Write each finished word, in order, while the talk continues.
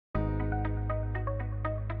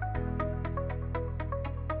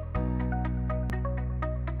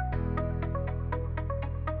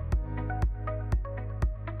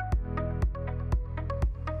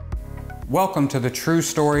Welcome to the true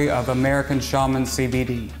story of American Shaman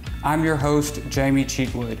CBD. I'm your host, Jamie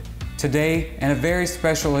Cheatwood. Today, in a very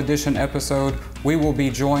special edition episode, we will be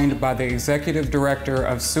joined by the Executive Director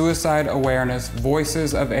of Suicide Awareness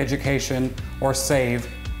Voices of Education, or SAVE,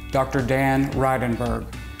 Dr. Dan Reidenberg.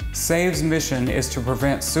 SAVE's mission is to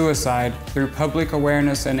prevent suicide through public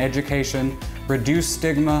awareness and education, reduce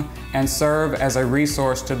stigma, and serve as a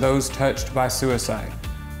resource to those touched by suicide.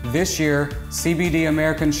 This year, CBD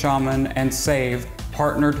American Shaman and SAVE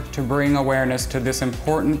partnered to bring awareness to this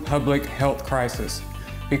important public health crisis.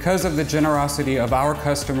 Because of the generosity of our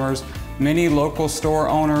customers, many local store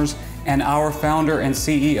owners, and our founder and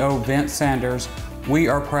CEO, Vince Sanders, we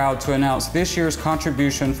are proud to announce this year's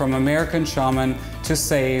contribution from American Shaman to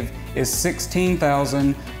SAVE is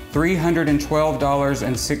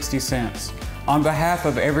 $16,312.60. On behalf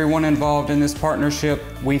of everyone involved in this partnership,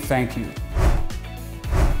 we thank you.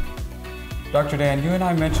 Dr. Dan, you and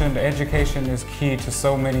I mentioned education is key to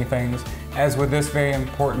so many things, as with this very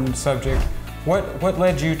important subject. What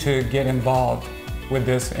led you to get involved with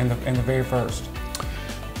this in the very first?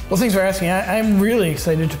 Well, thanks for asking. I'm really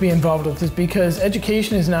excited to be involved with this because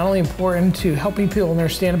education is not only important to helping people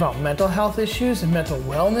understand about mental health issues and mental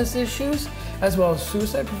wellness issues, as well as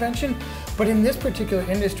suicide prevention, but in this particular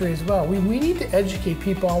industry as well. We need to educate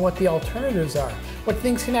people on what the alternatives are, what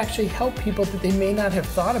things can actually help people that they may not have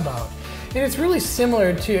thought about. And it's really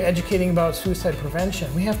similar to educating about suicide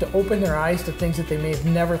prevention. We have to open their eyes to things that they may have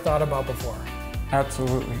never thought about before.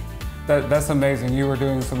 Absolutely. That's amazing. You are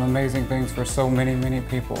doing some amazing things for so many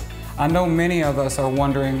people. I know many of us are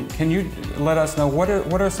wondering, can you let us know what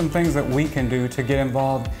are some things that we can do to get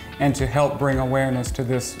involved and to help bring awareness to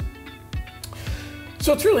this?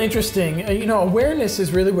 So it's really interesting. Awareness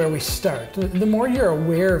is really where we start. The more you're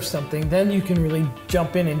aware of something, then you can really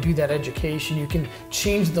jump in and do that education. You can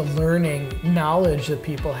change the learning knowledge that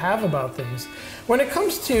people have about things. When it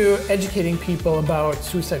comes to educating people about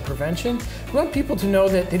suicide prevention, we want people to know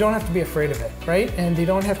that they don't have to be afraid of it, right? And they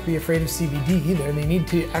don't have to be afraid of CBD either. They need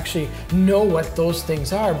to actually know what those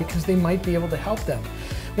things are because they might be able to help them.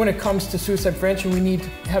 When it comes to suicide prevention, we need to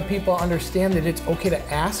have people understand that it's okay to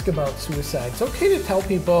ask about suicide. It's okay to tell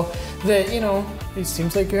people that, it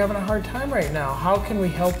seems like you're having a hard time right now. How can we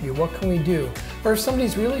help you? What can we do? Or if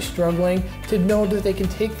somebody's really struggling, to know that they can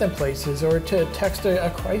take them places or to text a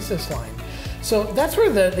crisis line. So that's where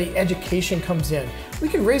the education comes in. We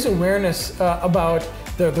can raise awareness about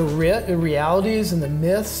the realities and the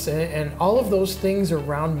myths and all of those things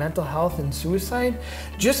around mental health and suicide,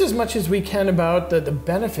 just as much as we can about the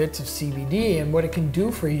benefits of CBD and what it can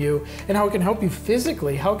do for you and how it can help you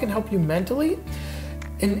physically, how it can help you mentally.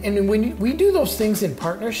 And when we do those things in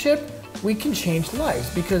partnership, we can change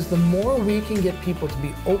lives because the more we can get people to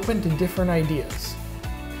be open to different ideas,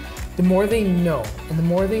 the more they know, and the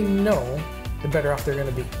more they know, the better off they're going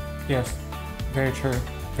to be. Yes, very true.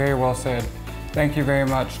 Very well said. Thank you very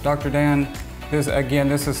much. Dr. Dan,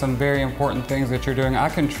 this is some very important things that you're doing. I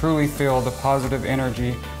can truly feel the positive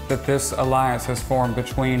energy that this alliance has formed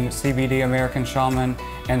between CBD American Shaman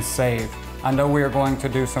and SAVE. I know we are going to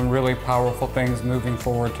do some really powerful things moving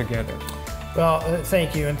forward together. Well,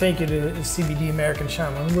 thank you, and thank you to CBD American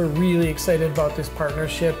Shaman. We're really excited about this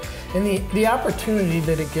partnership and the opportunity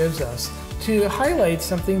that it gives us to highlight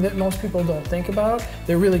something that most people don't think about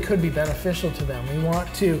that really could be beneficial to them. We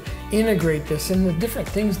want to integrate this in the different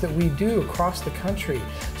things that we do across the country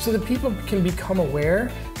so that people can become aware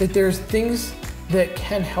that there's things that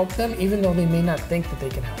can help them even though they may not think that they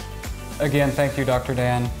can help. Again, thank you, Dr.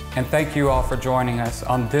 Dan, and thank you all for joining us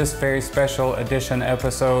on this very special edition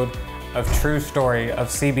episode of True Story of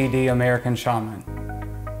CBD American Shaman.